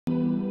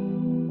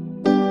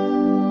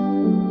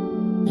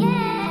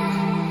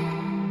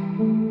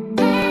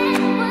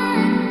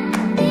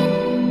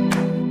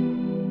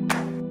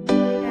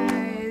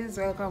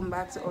welcome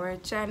back to our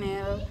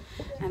channel.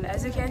 And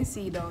as you can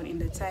see down in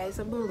the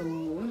title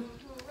below,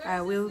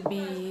 I will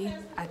be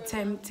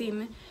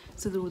attempting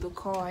to do the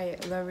Kaale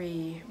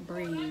Leray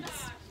braids.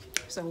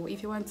 So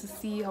if you want to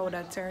see how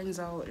that turns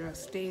out,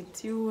 just stay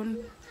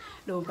tuned.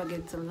 Don't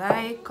forget to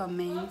like,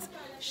 comment,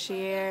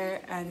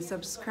 share and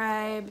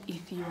subscribe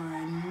if you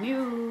are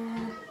new.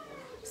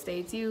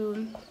 Stay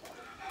tuned.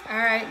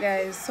 Alright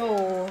guys,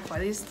 so for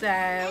this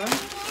style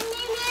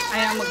I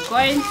am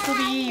going to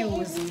be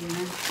using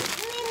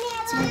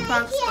 2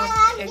 packs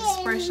of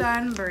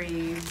expression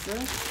braids.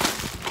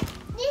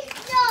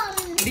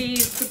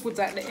 These to put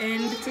at the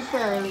end to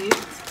curl it.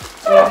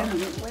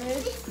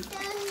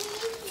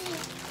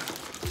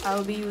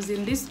 I'll be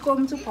using this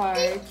comb to part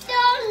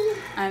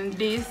and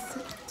this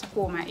to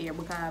comb my hair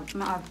because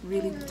I have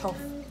really tough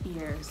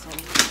hair. So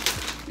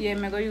yeah,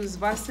 I'm gonna use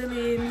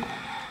Vaseline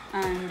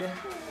and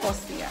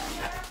custard.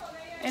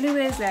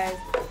 Anyways guys,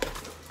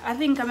 I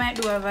think I might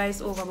do a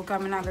voice over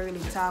because I'm not really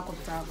talk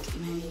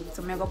tonight.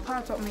 So I'm gonna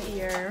part up my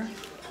ear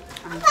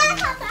and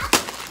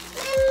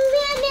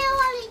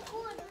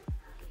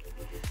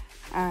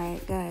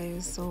alright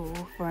guys, so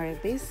for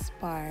this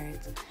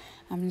part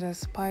I'm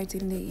just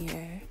parting the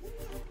ear.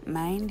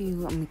 Mind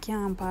you, I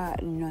can't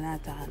part none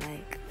at all,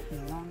 like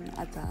none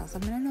at all. So I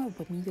don't know,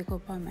 but me take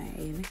up on my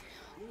head,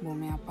 but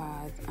my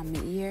part and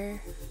my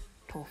ear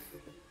tough.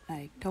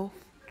 Like tough.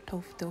 I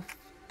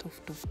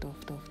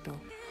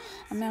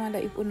wonder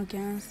if you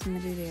can see me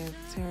there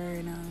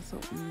turn or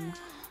something,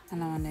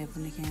 and I wonder if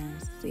you can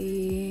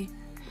see,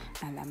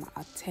 and I'm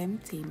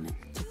attempting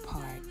to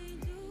part.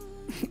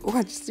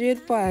 Watch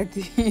straight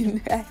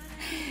parting.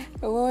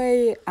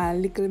 Boy, a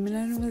little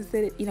me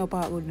said it, you know,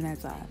 part would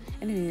not all.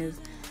 Anyways,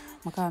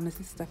 I call my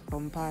sister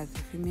from party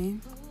for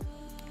me.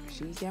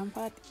 She can't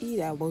part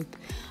either, but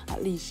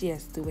at least she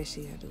has to what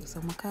she do.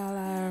 So I call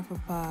her for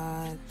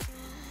part.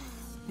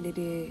 I did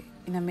it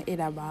in my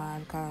head ball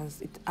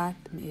because it's hot.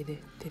 Me head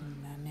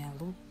thing and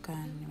I look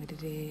and we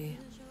did it.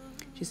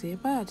 She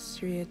said part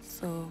straight,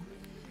 so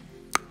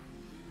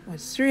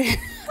what's straight?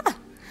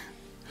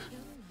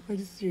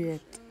 What's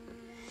straight?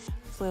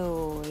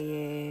 So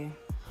yeah,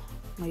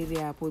 I did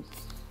I put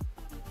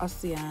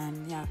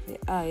ocean, yeah, for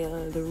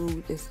oil the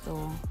root is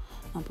so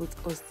I put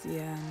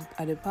ocean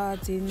at the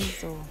parting,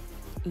 so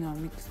you know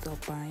mixed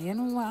up and you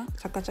know what?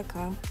 Chaka.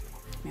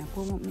 I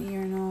comb up my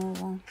ear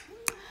now.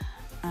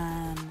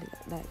 And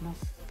that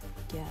enough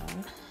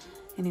girl.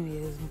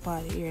 Anyways, my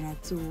part here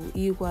not too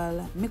equal.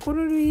 I could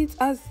do it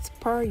as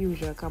per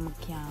usual because I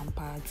can't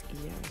part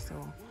here.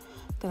 So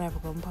then I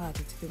become part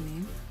it for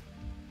me.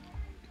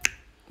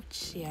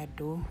 Which I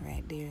do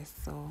right there.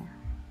 So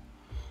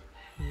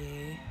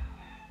yeah.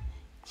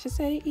 She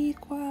said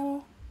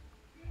equal.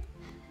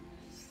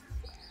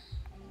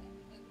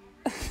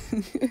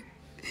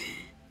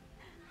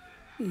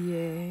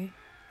 Yeah.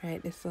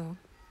 Right there so.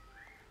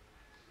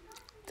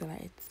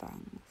 Like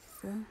songs.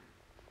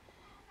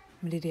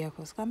 I did it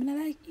because I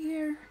like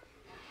hair.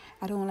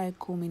 I don't like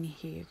combing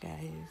hair,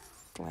 guys.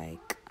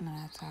 Like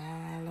not at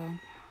all.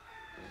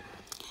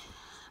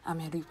 I'm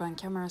gonna do it on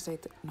camera so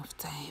it take enough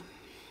time.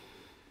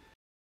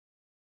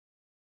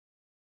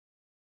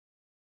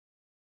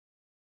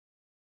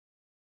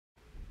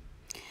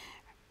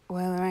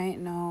 Well, right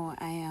now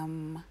I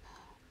am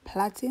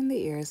plaiting the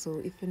ear. So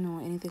if you know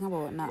anything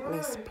about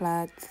knotless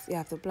plaits, you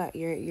have to plait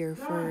your ear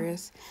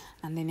first,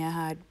 and then you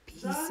add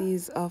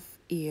pieces of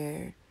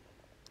ear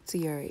to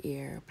your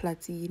ear,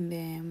 plaiting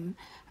them.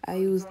 I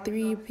use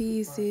 3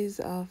 pieces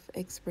of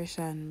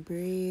expression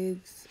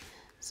braids,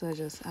 so I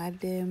just add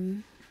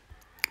them.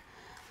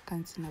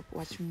 Continue up,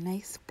 watch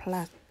nice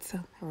plait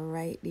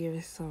right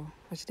there. So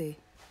watch there.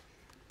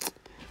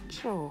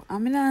 Sure,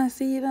 I'm gonna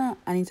see that,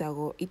 and it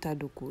a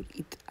do good.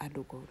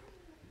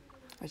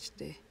 Watch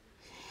there,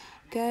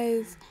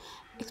 guys.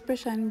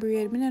 Expression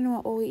braid. I don't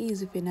know how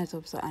easy if you net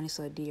up so and it's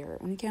so dear.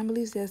 When you can't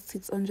believe there's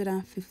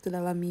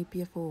 $650 me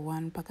pay for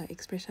 1 pack of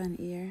expression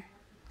ear.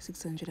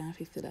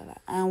 $650.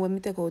 And when me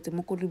take out it,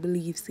 I couldn't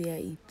believe say I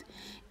eat.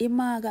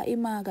 Imaga. I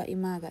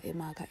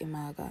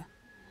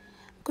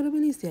couldn't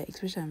believe say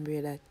expression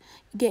braid that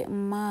you get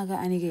maga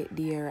and you get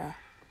dearer.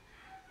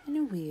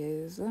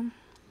 Anyways, I'm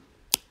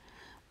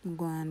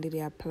going to do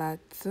the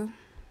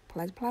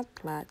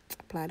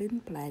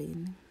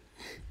plaiting.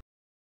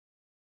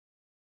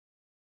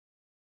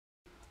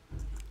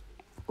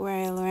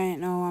 Well, right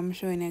now I'm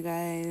showing you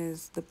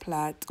guys the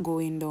plait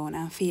going down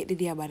and fate the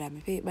day bother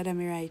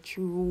me right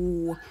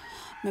through.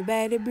 I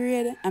buy the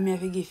braid and I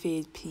have to give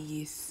fate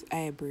piece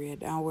eye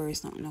braid and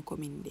worse nothing no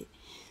come in there.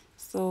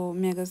 So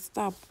I'm gonna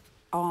stop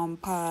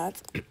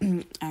part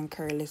and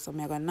curl it. So I'm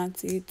gonna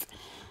knot it.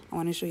 I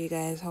wanna show you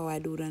guys how I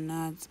do the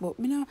knots. But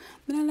I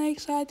don't like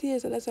short hair,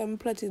 so that's why I'm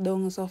plait it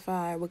down so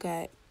far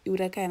because it would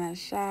have kinda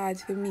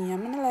short for me. I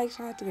don't like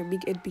short hair,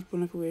 big head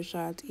people if wear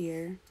short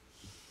hair.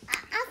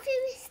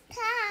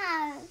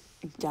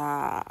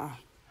 Yeah,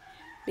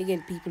 big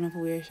head people if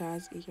wear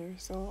shorts here.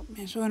 So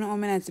I'm showing how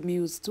many to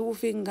use 2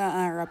 fingers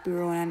and wrap it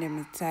around and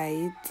then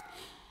tight,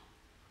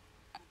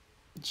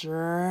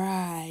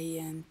 dry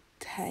and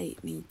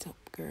tighten it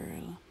up,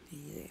 girl.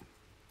 Yeah.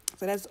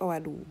 So that's how I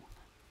do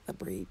the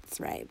braids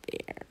right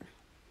there.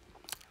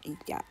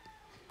 Yeah.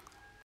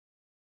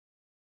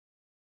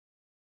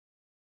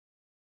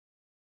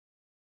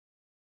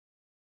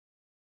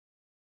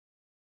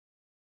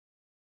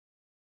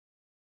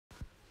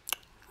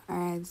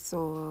 Alright,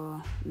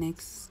 so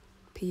next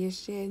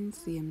patient,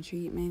 same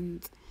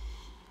treatment.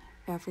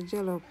 You have to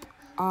gel up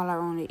all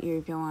around the ear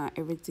if you want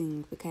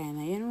everything to kind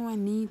of,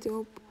 neat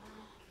up.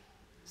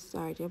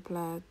 Start your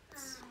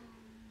plaits,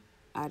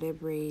 add your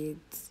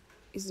braids.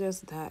 It's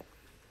just that.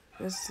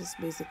 That's just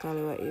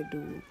basically what you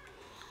do.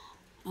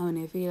 And when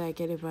you feel like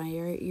you leave on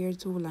your ear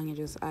too long, you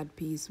just add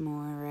piece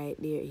more right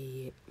there.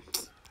 Yeah.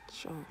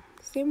 Sure.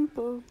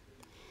 Simple.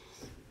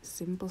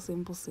 Simple.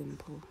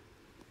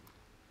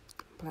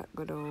 Plait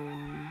go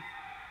down.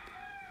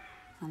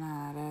 And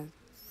all that.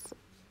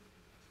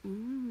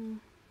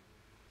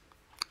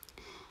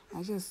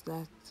 I just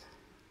that.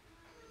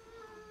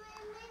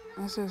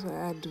 That's just what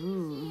I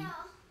do.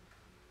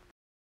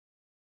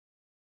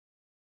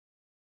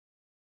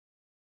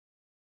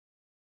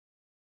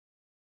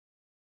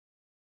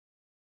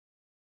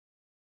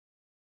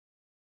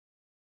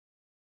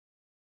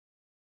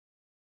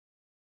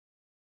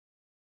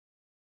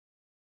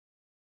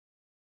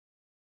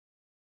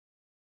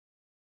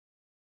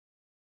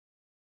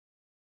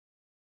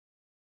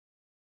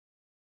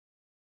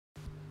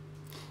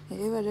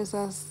 You ever just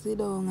sit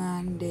down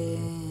and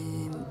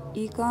then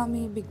he call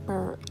me Big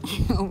Purr.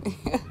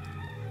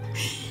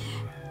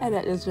 And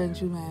that just went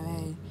through my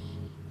mind.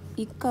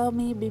 He call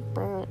me Big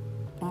Purr.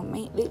 Don't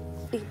make it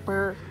Big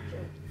Purr.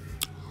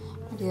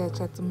 I did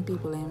chat some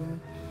people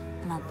in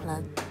a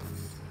plot.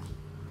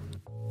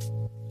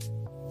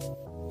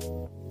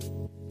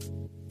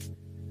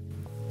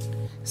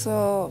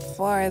 So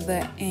for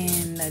the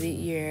end of the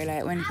year,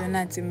 like when it's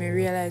not to me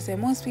realize that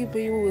most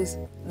people use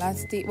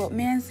elastic, but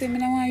me and say me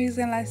don't want to use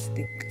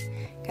elastic.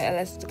 Cause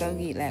elastic I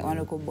get like want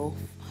to go buff.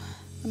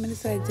 I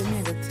decided to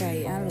make a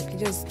tie and look, it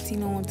just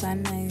thin out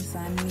and nice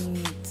and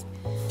neat.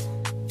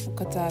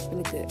 Cut off a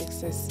little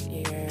excess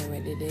hair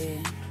with it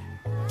there.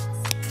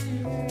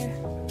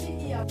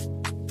 Yeah.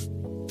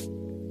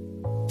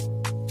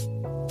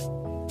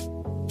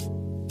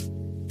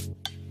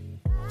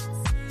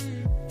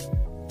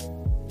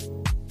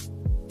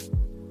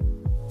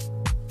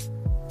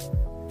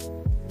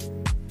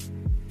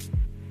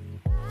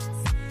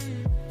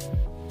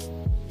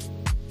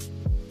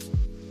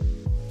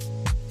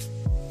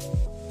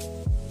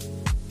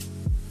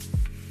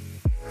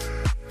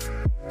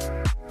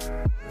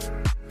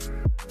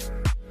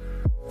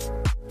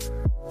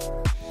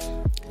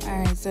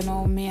 So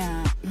now me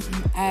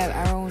I'll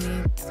around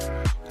it,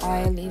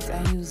 oil it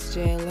and use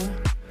gel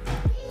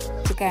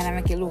to kind of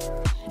make it look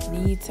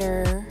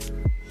neater.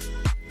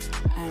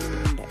 And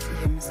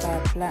you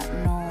start flat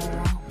now,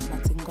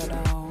 nothing go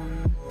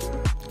down,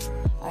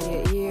 add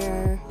your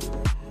ear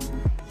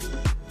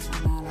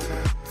and all of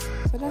that.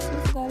 So that's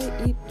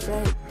basically it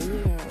right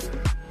there.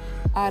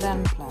 Add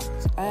and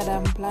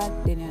plait,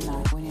 then you're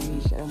not when you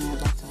reach it on your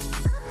bottom.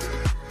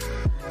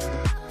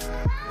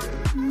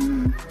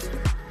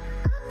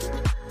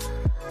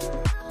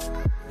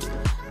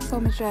 So I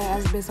try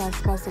as best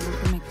as possible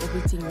to make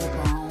everything look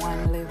on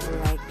one level,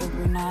 like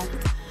every knot,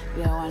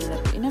 one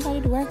level. You never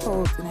did work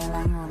out in a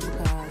long run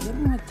because you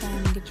don't have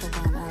time to get your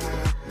on all of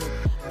that.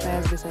 But try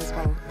as best as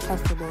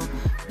possible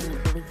to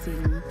make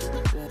everything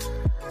good.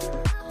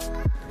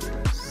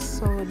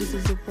 So this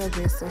is the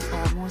progress so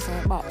far. Most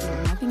of the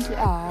background, I think we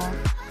are.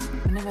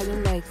 I never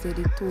did like say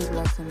the two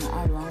blocks in the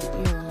other one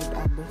here with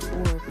that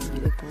before if you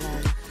get the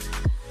light,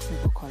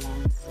 make the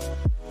colors.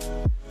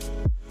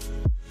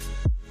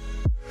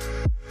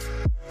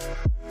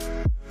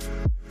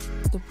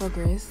 The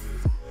progress.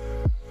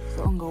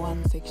 So on go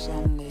one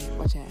section like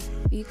watch out.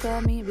 You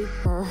call me Big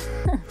Purr.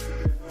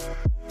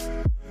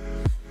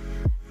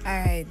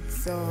 Alright,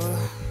 so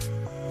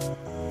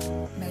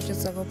I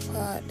just go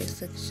part this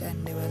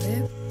section they were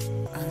left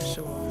and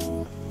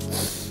show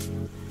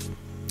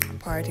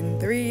part in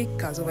 3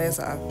 because we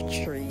also have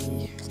 3.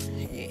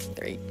 Hey,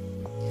 3.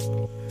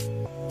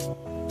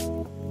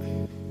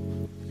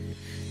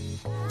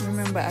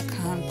 Remember I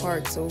can't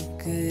part so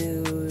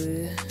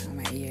good.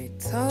 My ear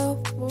tough.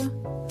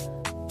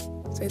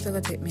 So it's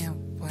gonna take me a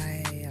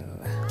while.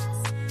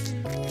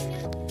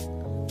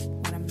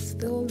 But I'm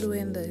still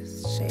doing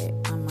this shit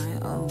on my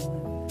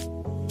own.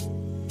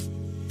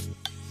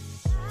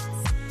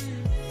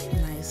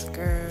 Nice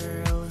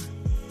girl.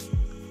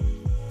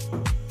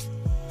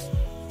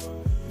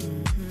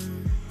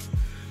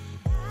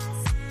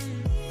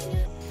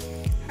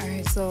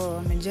 Alright, so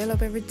I'm gonna gel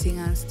up everything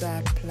and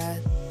start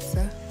plait.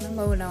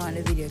 Remember when I want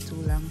the video too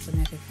long, so I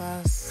have to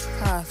fast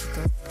it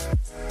up.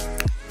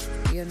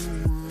 You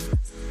know.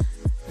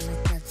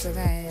 So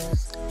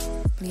guys,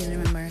 please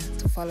remember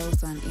to follow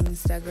us on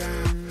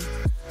Instagram.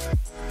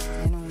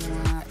 You know,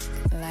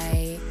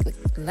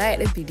 like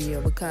the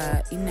video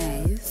because it's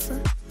nice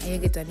and you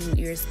get a new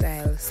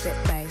hairstyle step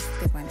by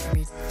step and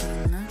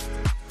everything.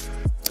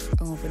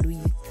 I hope you do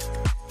it.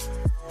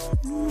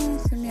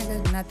 So me I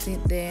just knot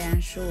it there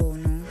and show,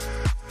 no.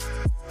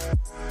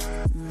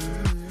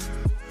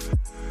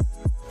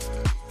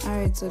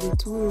 Alright, so the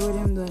two row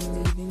them done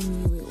leaving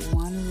me with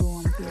one row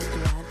and feel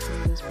glad to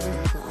just for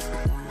them to up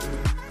and down.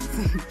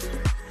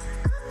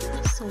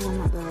 So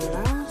I'm at the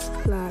last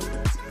plot.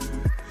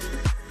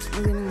 I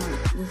don't know,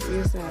 this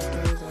ear side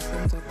carries a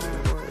center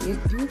part, or you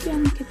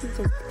can get it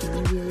up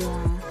anywhere you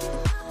want.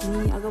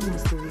 Me, I got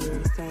most of the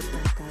side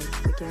part guys.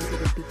 You can see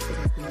the big set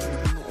of me.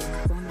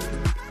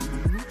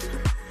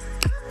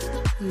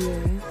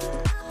 Yeah.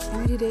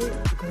 I'm today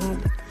glad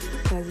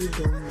because you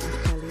don't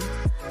actually.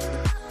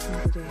 I'm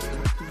today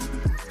happy.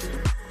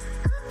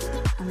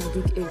 And a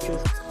big edge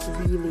just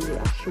really a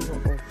show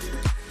up.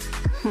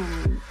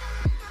 Okay.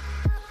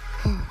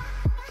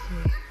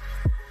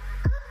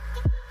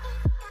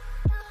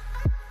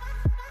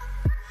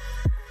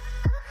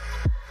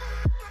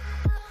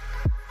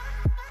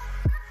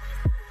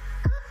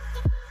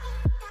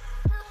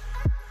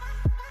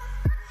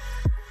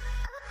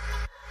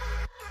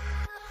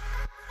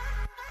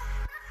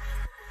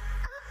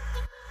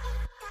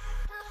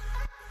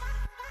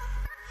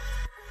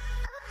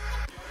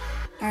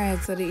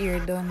 Alright, so the ear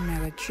done. I'm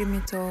gonna trim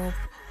it up,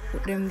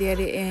 put them there at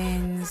the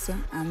ends,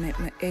 and make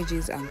my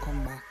edges and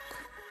come back.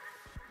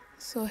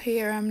 So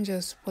here I'm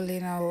just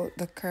pulling out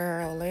the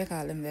curl, like I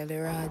call them the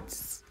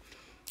rods.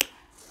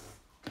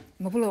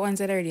 I pull out one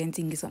side already and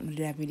think it's something to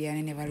do that video, and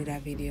I never did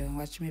that video.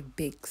 Watch me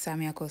big.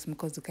 Sammy, of course,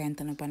 because you can't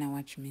turn up and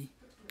watch me.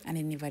 And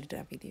I never did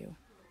that video.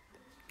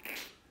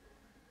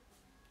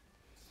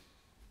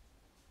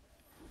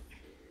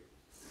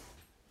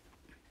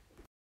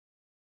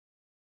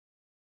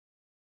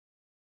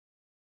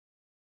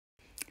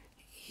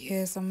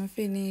 Yes, I'm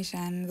finished,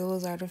 and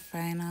those are the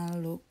final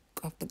look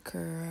of the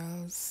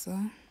curls.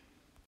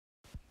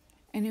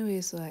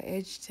 Anyway, so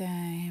edge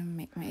time,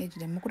 make my edge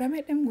them. I could have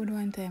made them good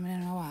one time, and I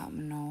don't know what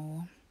happened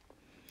now.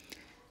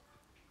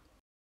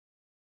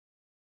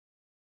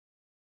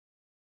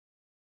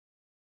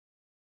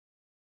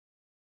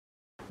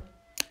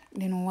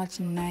 They don't watch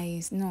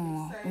nice.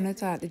 No, when I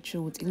tell the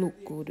truth, it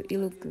look good. It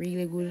look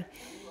really good.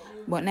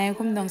 But now you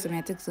come down, so I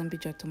take some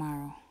picture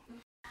tomorrow.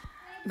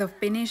 The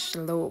finished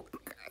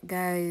look,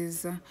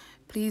 guys.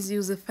 Please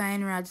use the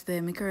fine rods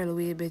there. Me curl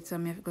away better.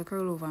 Me have to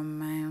curl over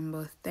mine.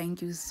 But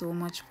thank you so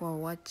much for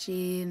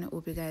watching.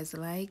 Hope you guys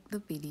like the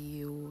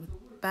video.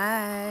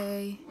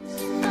 Bye.